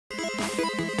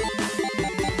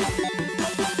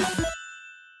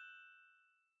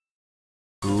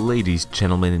Ladies,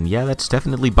 gentlemen, and yeah, that's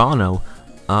definitely Bono.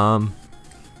 I'm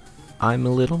a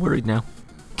little worried now.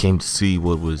 Came to see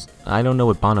what was... I don't know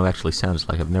what Bono actually sounds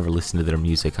like. I've never listened to their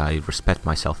music. I respect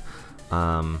myself.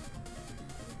 Came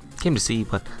to see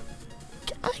what...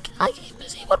 I came to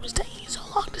see what was taking you so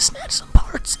long to snatch some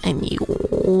parts, and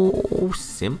you...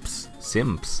 Simps?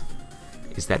 Simps.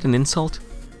 Is that an insult?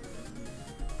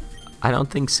 I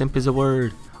don't think simp is a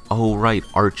word. Oh, right,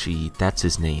 Archie. That's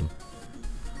his name.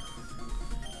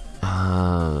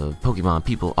 Pokemon,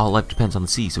 people, all life depends on the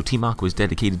sea, so Team Aqua is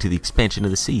dedicated to the expansion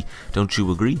of the sea. Don't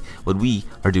you agree? What we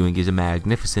are doing is a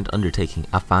magnificent undertaking.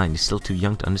 I find you're still too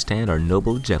young to understand our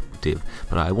noble objective,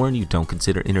 but I warn you, don't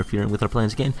consider interfering with our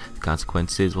plans again. The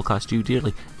consequences will cost you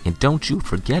dearly, and don't you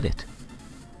forget it.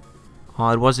 Oh,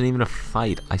 it wasn't even a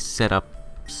fight. I set up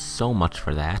so much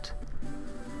for that.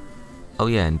 Oh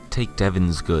yeah, and take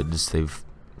Devon's goods. They've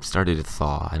started to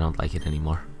thaw. I don't like it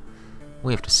anymore.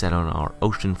 We have to set on our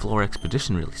ocean floor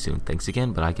expedition really soon. Thanks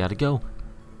again, but I gotta go.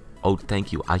 Oh,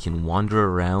 thank you. I can wander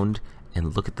around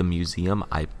and look at the museum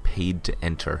I paid to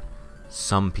enter.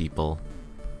 Some people,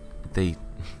 they're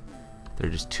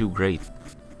just too great.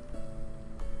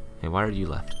 Hey, why are you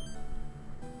left?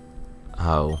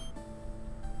 Oh.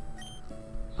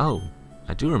 Oh,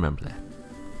 I do remember that.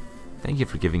 Thank you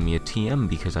for giving me a TM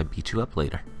because I beat you up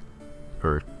later.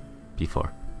 Or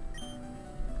before.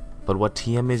 But what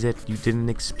TM is it? You didn't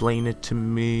explain it to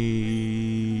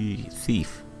me.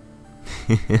 Thief.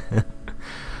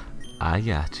 I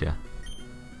gotcha.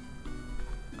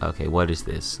 Okay, what is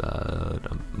this? A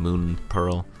moon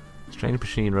pearl? Strange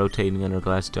machine rotating under a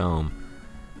glass dome.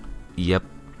 Yep.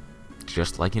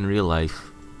 Just like in real life,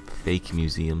 fake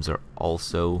museums are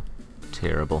also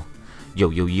terrible. Yo,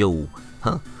 yo, yo.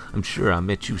 Huh? I'm sure I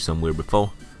met you somewhere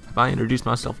before. Have I introduced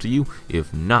myself to you?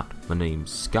 If not, my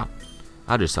name's Scott.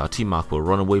 I just saw Team Aqua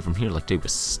run away from here like they were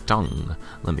stung.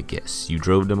 Let me guess, you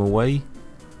drove them away?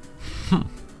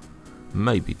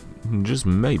 Maybe, just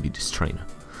maybe, this trainer.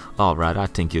 Alright, I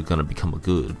think you're gonna become a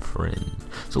good friend.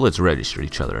 So let's register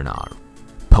each other in our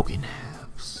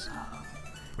Pokenavs.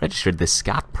 Registered this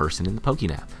Scott person in the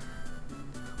Pokenav.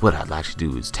 What I'd like to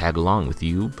do is tag along with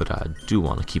you, but I do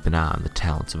want to keep an eye on the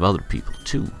talents of other people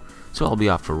too. So I'll be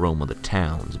off to roam other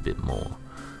towns a bit more.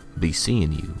 Be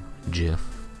seeing you, Jeff.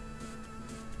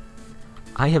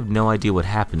 I have no idea what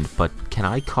happened, but can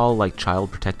I call, like,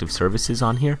 Child Protective Services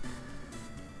on here?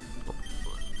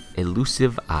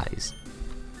 Elusive Eyes.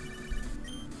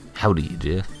 Howdy,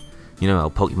 Jeff. You know how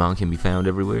Pokemon can be found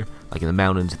everywhere? Like in the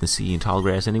mountains, in the sea, and tall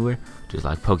grass anywhere? Just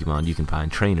like Pokemon, you can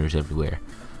find trainers everywhere.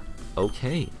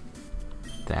 Okay.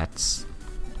 It's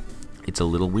a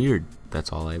little weird.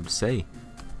 That's all I have to say.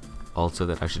 Also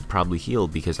that I should probably heal,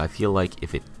 because I feel like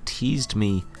if it teased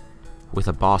me with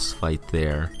a boss fight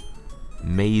there,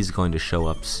 May's going to show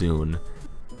up soon,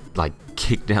 like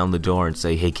kick down the door and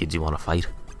say, hey kids, you want to fight?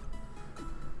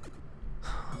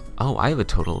 Oh, I have a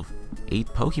total of 8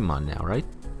 Pokemon now, right?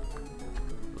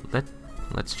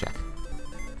 Let's check.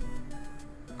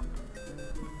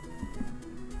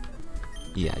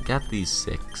 Yeah, I got these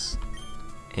 6.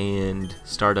 And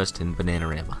Stardust and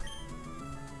Bananarama.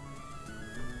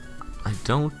 I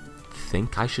don't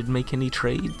think I should make any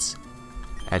trades.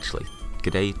 Actually,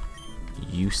 G'day.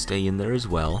 You stay in there as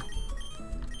well,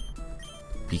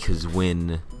 because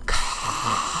when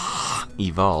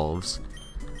evolves,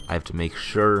 I have to make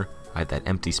sure I have that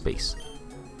empty space.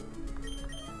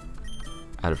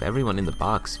 Out of everyone in the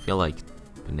box, I feel like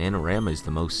Bananarama is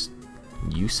the most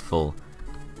useful,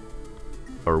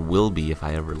 or will be if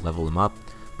I ever level him up,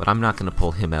 but I'm not going to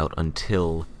pull him out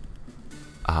until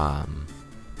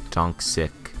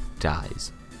Donksick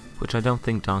dies, which I don't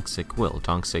think Donksick will.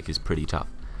 Donksick is pretty tough.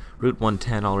 Route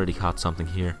 110 already caught something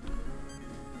here.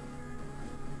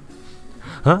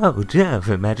 Oh, Jeff,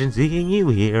 imagine seeing you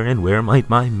here, and where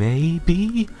might my May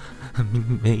be?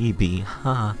 Maybe,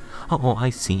 huh? Oh,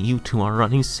 I see you two are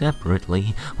running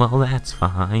separately. Well, that's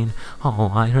fine.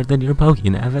 Oh, I heard that your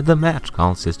Pokenav had the match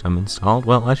call system installed.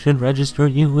 Well, I should register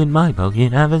you in my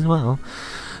Pokenav as well.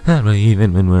 That way,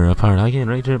 even when we're apart, I can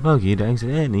rate your Pokédex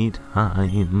any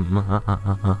time.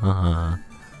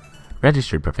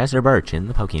 Registered Professor Birch in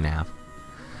the Pokenav.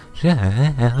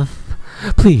 Jeff,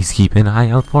 please keep an eye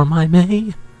out for my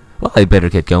May. Well, I better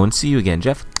get going. See you again,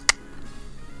 Jeff.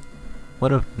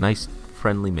 What a nice,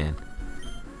 friendly man.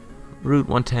 Route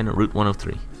 110 or Route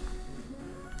 103?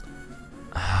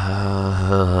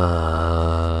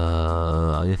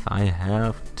 If I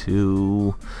have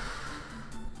to...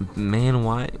 Man,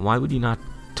 why would you not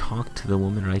talk to the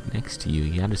woman right next to you?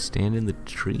 You gotta stand in the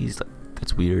trees.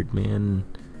 That's weird, man.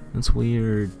 That's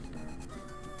weird.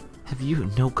 Have you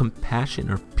no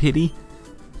compassion or pity?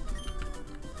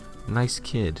 Nice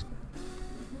kid.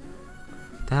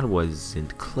 That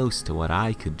wasn't close to what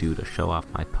I could do to show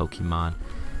off my Pokemon.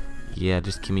 Yeah,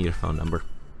 just give me your phone number.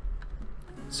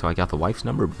 So I got the wife's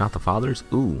number, but not the father's?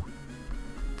 Ooh.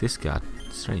 This got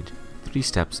strange. 3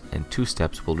 steps and 2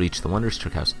 steps will reach the Wondrous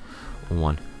Trick House.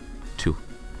 1, 2,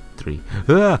 3.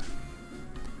 Ah!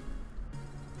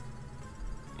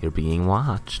 You're being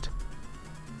watched.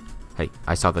 Hey,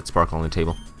 I saw that sparkle on the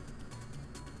table.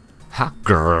 Ha!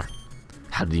 Grr!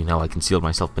 How did you know I concealed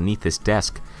myself beneath this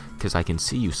desk? Because I can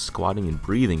see you squatting and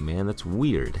breathing, man. That's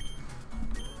weird.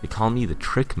 They call me the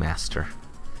Trick Master.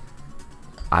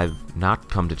 I've not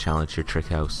come to challenge your trick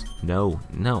house. No,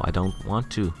 I don't want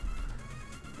to.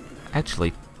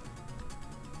 Actually,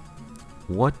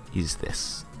 what is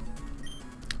this?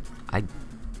 I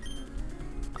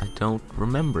don't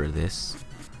remember this.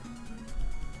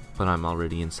 But I'm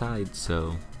already inside,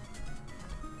 so...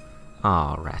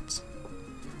 Aw, rats.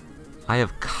 I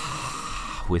have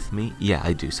with me? Yeah,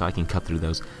 I do, so I can cut through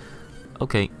those.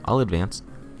 Okay, I'll advance.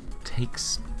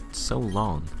 Takes so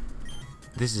long.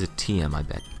 This is a TM, I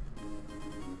bet.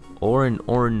 Or an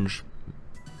orange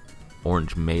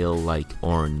mail like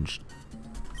orange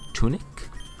tunic?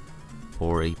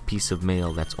 Or a piece of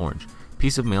mail that's orange.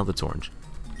 Piece of mail that's orange.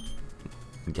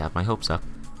 Got my hopes up.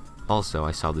 Also,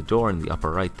 I saw the door in the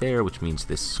upper right there, which means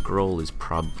this scroll is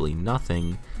probably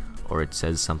nothing. Or it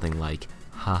says something like,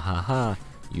 ha ha ha,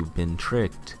 you've been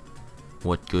tricked.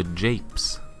 What good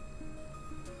japes.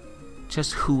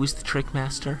 Just who is the Trick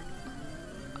Master?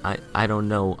 I don't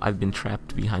know. I've been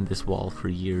trapped behind this wall for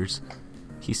years.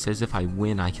 He says if I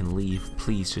win, I can leave.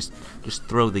 Please, just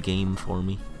throw the game for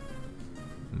me.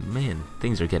 Man,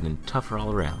 things are getting tougher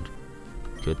all around.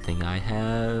 Good thing I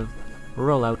have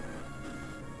Rollout.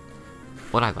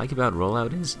 What I like about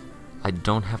Rollout is I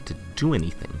don't have to do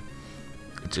anything.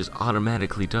 It just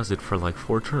automatically does it for like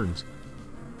 4 turns.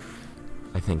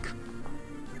 I think.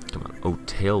 Come on. Oh,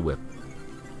 Tail Whip.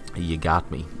 You got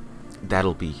me.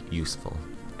 That'll be useful.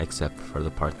 Except for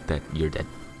the part that you're dead.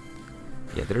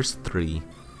 Yeah, there's 3.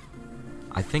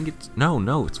 I think it's...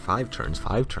 No, it's 5 turns.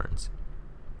 5 turns.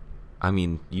 I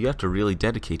mean, you have to really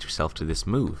dedicate yourself to this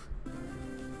move.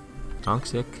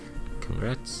 Toxic.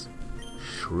 Congrats.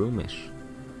 Shroomish.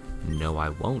 No, I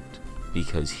won't.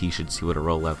 Because he should see what a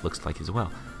rollout looks like as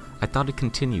well. I thought it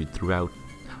continued throughout...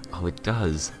 Oh, it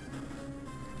does.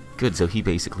 Good, so he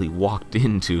basically walked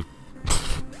into...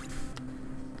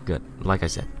 Good. Like I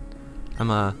said, I'm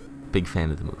a big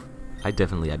fan of the move. I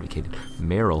definitely advocated.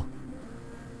 Meryl.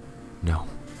 No.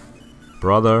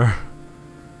 Brother.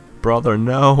 Brother,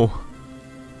 no.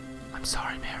 I'm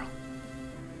sorry, Meryl.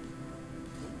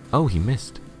 Oh, he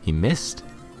missed. He missed?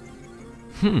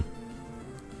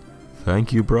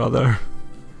 Thank you, brother.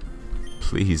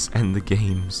 Please end the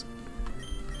games.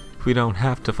 We don't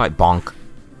have to fight. Bonk.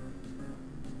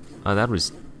 Oh, that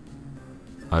was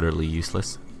utterly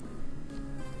useless.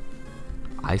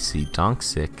 I see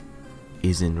Donksick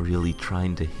isn't really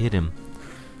trying to hit him.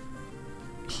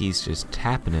 He's just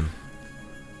tapping him.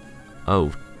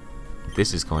 Oh,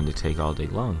 this is going to take all day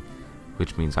long,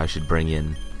 which means I should bring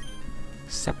in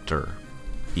Scepter,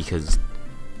 because,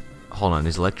 hold on,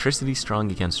 is electricity strong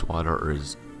against water, or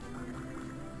is...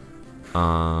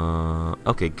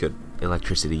 okay, good.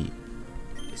 Electricity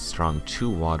is strong to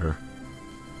water.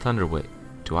 Thunderwave.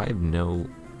 Do I have no...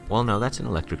 Well, no, that's an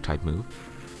electric type move.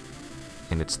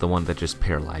 And it's the one that just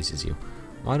paralyzes you.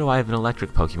 Why do I have an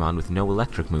electric Pokemon with no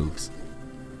electric moves?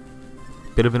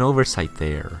 Bit of an oversight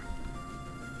there.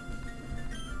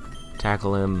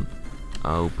 Tackle him.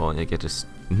 Oh boy, I get to...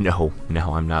 No,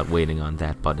 I'm not waiting on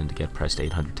that button to get pressed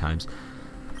 800 times.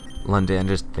 London,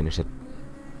 just finish it.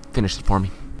 Finish it for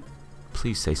me.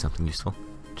 Please say something useful.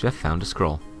 Jeff found a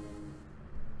scroll.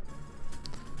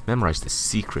 Memorize the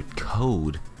secret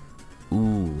code.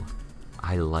 Ooh,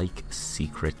 I like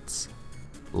secrets.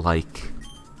 Like,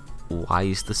 why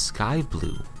is the sky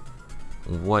blue?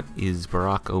 What is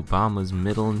Barack Obama's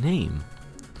middle name?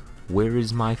 Where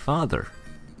is my father?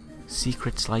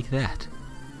 Secrets like that.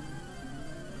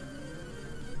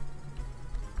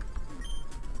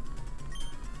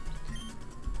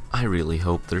 I really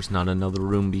hope there's not another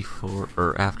room before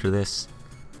or after this.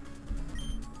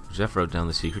 Jeff wrote down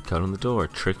the secret code on the door.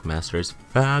 Trick Master is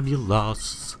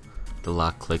fabulous. The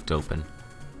lock clicked open.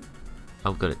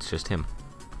 Oh good, it's just him.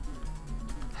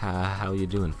 How you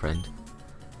doing, friend?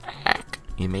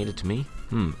 You made it to me?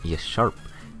 You sharp.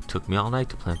 Took me all night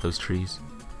to plant those trees.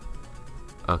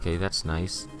 Okay, that's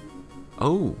nice.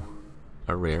 Oh,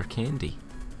 a rare candy.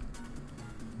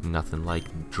 Nothing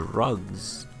like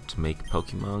drugs to make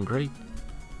Pokemon great.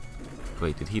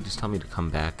 Wait, did he just tell me to come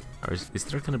back? Or is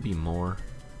there gonna be more?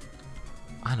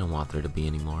 I don't want there to be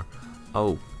any more.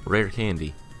 Oh, rare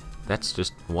candy. That's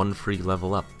just one free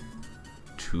level up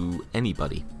to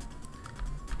anybody.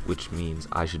 Which means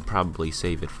I should probably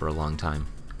save it for a long time.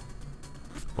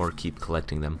 Or keep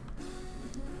collecting them.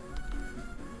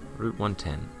 Route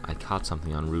 110. I caught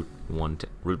something on Route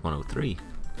 103.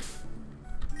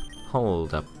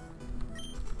 Hold up.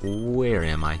 Where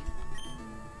am I?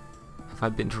 Have I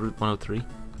been to Route 103?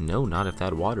 No, not if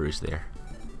that water is there.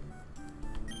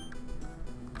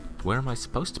 Where am I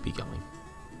supposed to be going?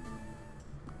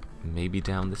 Maybe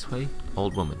down this way?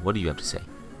 Old woman, what do you have to say?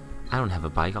 I don't have a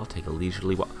bike, I'll take a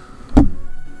leisurely walk.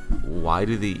 Why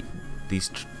do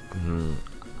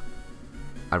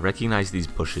I recognize these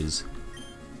bushes.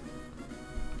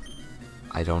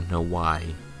 I don't know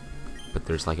why, but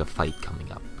there's like a fight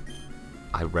coming up.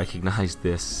 I recognize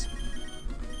this.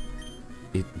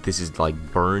 This is like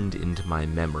burned into my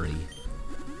memory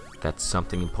that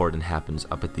something important happens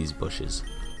up at these bushes.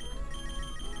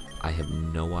 I have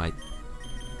no idea.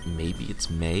 Maybe it's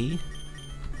May?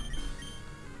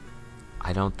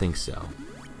 I don't think so.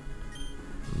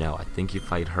 No, I think you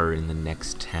fight her in the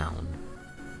next town.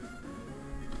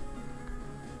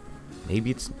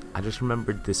 Maybe it's... I just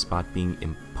remembered this spot being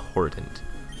important.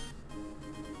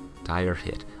 Dire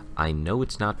hit. I know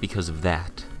it's not because of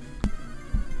that.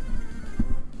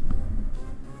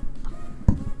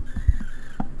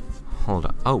 Hold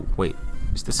on. Oh, wait.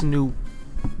 Is this a new...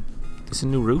 This a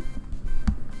new route?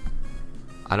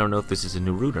 I don't know if this is a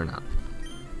new route or not.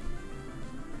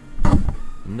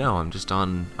 No, I'm just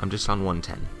on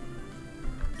 110.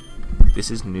 This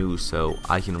is new, so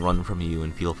I can run from you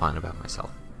and feel fine about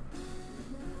myself.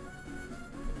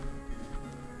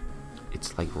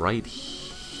 It's like right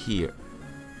here.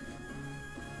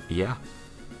 Yeah.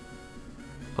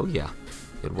 Oh yeah.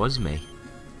 It was May.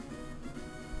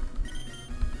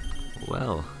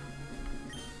 Well.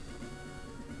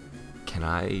 Can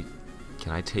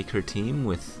I take her team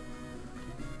with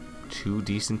 2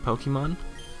 decent Pokemon?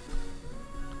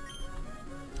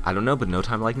 I don't know, but no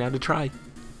time like now to try.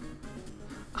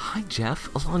 Hi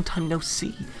Jeff, a long time no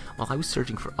see. While I was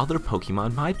searching for other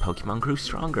Pokemon, my Pokemon grew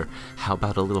stronger. How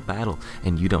about a little battle?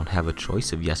 And you don't have a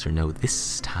choice of yes or no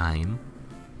this time.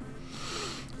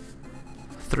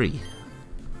 3.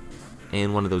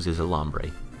 And one of those is a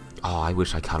Lombre. Oh, I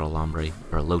wish I caught a Lombre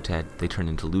or a Lotad. They turn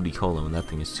into Ludicolo and that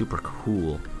thing is super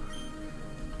cool.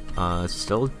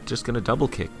 Still just gonna double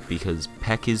kick because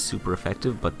Peck is super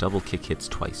effective, but double kick hits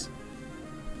twice.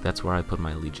 That's where I put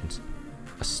my allegiance.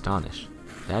 Astonish.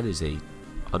 That is a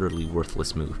utterly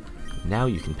worthless move. Now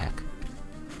you can peck.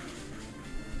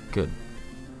 Good.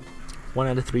 1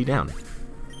 out of 3 down.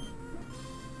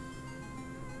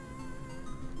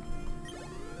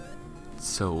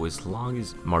 So as long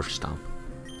as Marsh Stomp.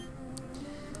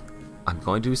 I'm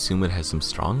going to assume it has some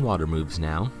strong water moves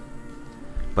now,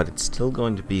 but it's still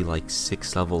going to be like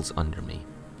 6 levels under me.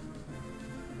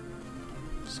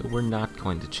 So we're not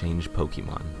going to change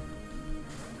Pokemon.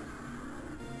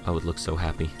 Oh, it looks so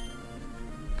happy.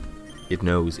 It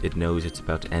knows it's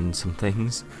about to end some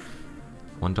things.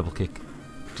 1 double kick.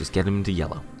 Just get him into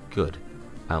yellow. Good.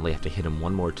 I only have to hit him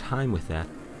 1 more time with that.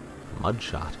 Mud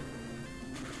shot.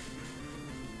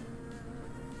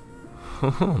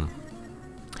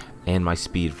 And my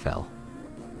speed fell.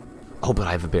 Oh, but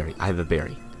I have a berry. I have a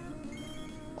berry.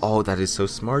 Oh, that is so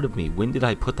smart of me. When did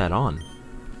I put that on?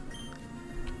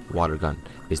 Water gun.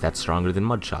 Is that stronger than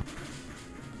mud shot?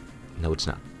 No, it's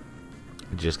not.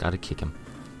 You just gotta kick him.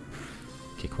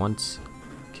 Kick once,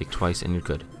 kick twice, and you're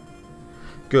good.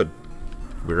 Good.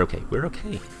 We're okay. We're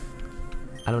okay.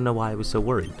 I don't know why I was so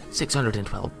worried.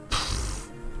 612.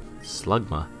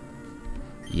 Slugma.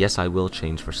 Yes, I will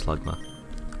change for Slugma.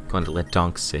 Going to let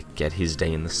Donksick get his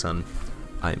day in the sun.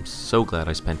 I am so glad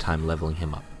I spent time leveling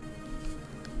him up.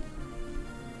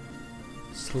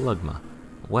 Slugma.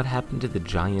 What happened to the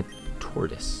giant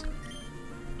tortoise?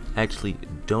 Actually,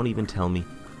 don't even tell me.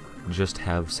 Just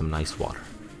have some nice water.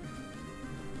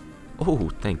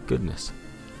 Oh, thank goodness.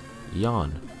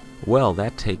 Yawn. Well,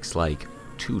 that takes like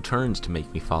 2 turns to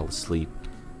make me fall asleep,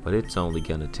 but it's only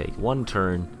gonna take 1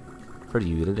 turn for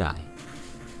you to die.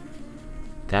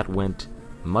 That went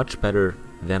much better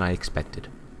than I expected.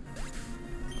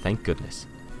 Thank goodness.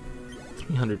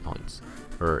 300 points.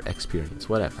 Or experience,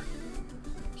 whatever.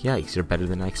 Yikes, you're better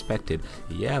than I expected.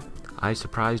 Yep, I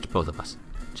surprised both of us.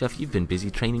 Jeff, you've been busy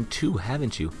training too,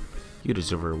 haven't you? You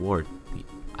deserve a reward. The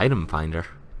item finder.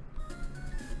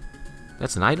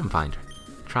 That's an item finder.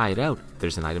 Try it out.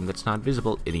 There's an item that's not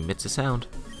visible. It emits a sound.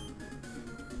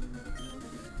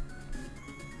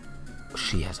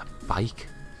 She has a bike.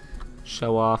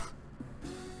 Show off.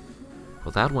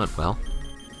 Well, that went well.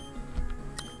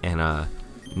 And,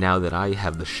 now that I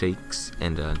have the shakes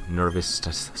and a nervous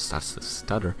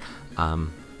stutter,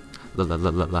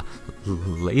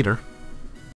 later